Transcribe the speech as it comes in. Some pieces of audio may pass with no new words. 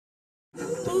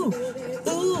Ooh,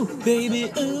 ooh, baby,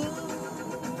 ooh.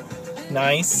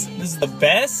 Nice. This is the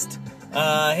best.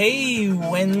 Hey,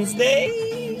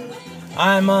 Wednesday.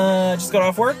 I'm just got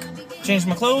off work, changed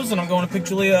my clothes, and I'm going to pick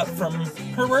Julia up from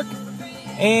her work.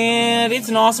 And it's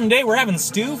an awesome day. We're having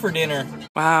stew for dinner.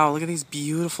 Wow, look at these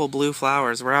beautiful blue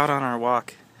flowers. We're out on our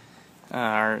walk,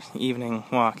 our evening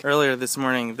walk. Earlier this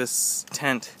morning, this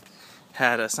tent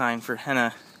had a sign for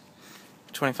henna,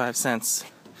 25 cents.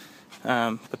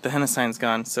 But the henna sign's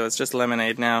gone, so it's just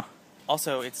lemonade now.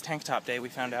 Also, it's tank top day, we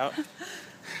found out.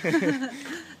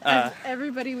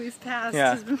 Everybody we've passed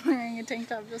has been wearing a tank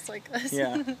top just like this.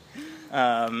 Yeah.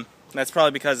 That's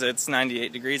probably because it's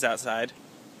 98 degrees outside.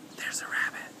 There's a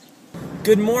rabbit.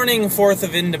 Good morning, 4th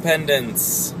of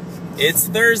Independence. It's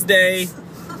Thursday.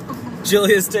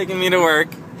 Julia's taking me to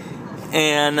work.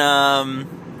 And,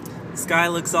 sky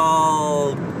looks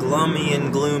all glummy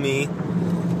and gloomy.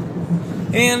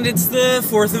 And it's the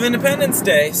 4th of Independence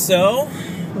Day, so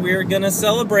we're gonna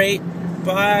celebrate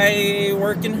by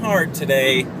working hard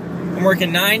today. I'm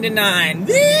working 9 to 9.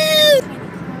 Woo!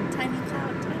 Tiny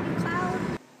cloud, tiny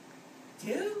cloud.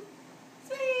 2,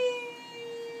 3.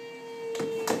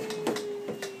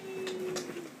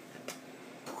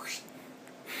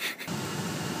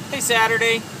 Hey,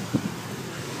 Saturday.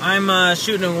 I'm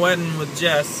shooting a wedding with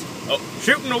Jess. Oh,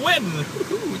 shooting a wedding!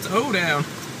 Ooh, it's a hoedown.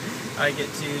 I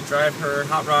get to drive her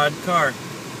hot rod car.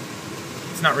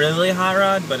 It's not really a hot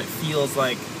rod, but it feels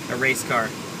like a race car,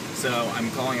 so I'm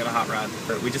calling it a hot rod.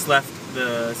 But we just left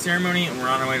the ceremony and we're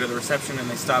on our way to the reception, and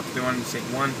they stopped. They wanted to take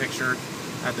one picture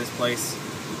at this place,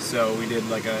 so we did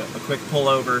like a quick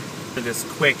pullover for this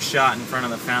quick shot in front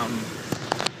of the fountain.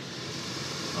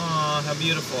 Aw, how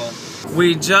beautiful.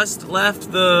 We just left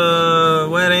the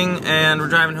wedding and we're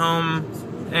driving home,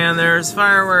 and there's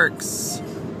fireworks.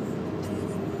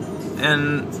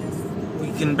 And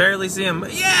we can barely see them,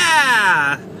 but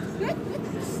yeah!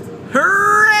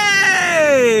 Hooray!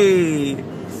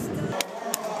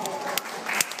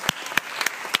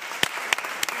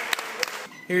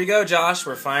 Here you go, Josh.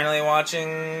 We're finally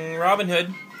watching Robin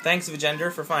Hood. Thanks,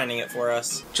 Vigender, for finding it for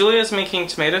us. Julia's making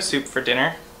tomato soup for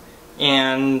dinner,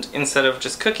 and instead of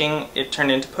just cooking, it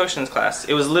turned into potions class.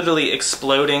 It was literally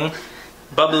exploding,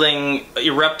 bubbling,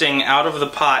 erupting out of the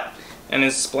pot, and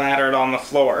is splattered on the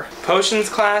floor. Potions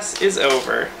class is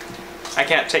over. I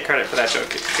can't take credit for that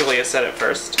joke. Julia said it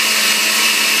first.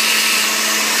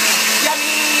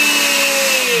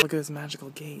 Yummy! Look at this magical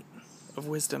gate of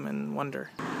wisdom and wonder.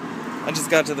 I just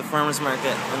got to the farmer's market,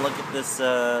 and look at this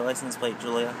license plate,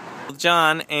 Julia. With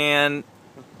John, and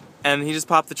he just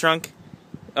popped the trunk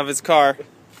of his car.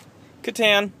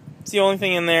 Catan. It's the only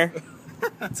thing in there.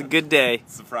 It's a good day.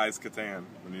 Surprise Catan,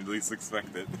 when you least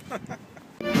expect it.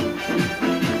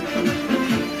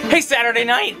 Hey, Saturday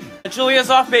night!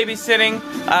 Julia's off babysitting.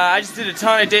 I just did a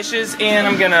ton of dishes, and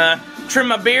I'm gonna trim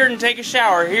my beard and take a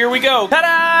shower. Here we go.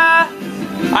 Ta-da!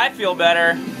 I feel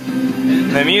better.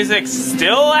 The music's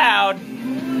still loud.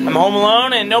 I'm home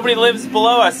alone, and nobody lives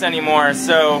below us anymore,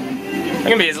 so I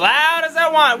can be as loud as I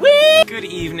want. Whee! Good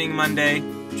evening, Monday.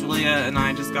 Julia and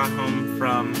I just got home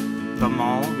from the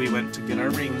mall. We went to get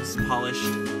our rings polished.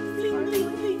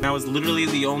 That was literally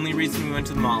the only reason we went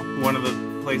to the mall. One of the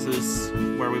places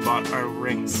where we bought our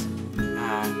rings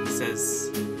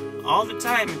says, all the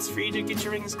time it's free to get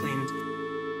your rings cleaned.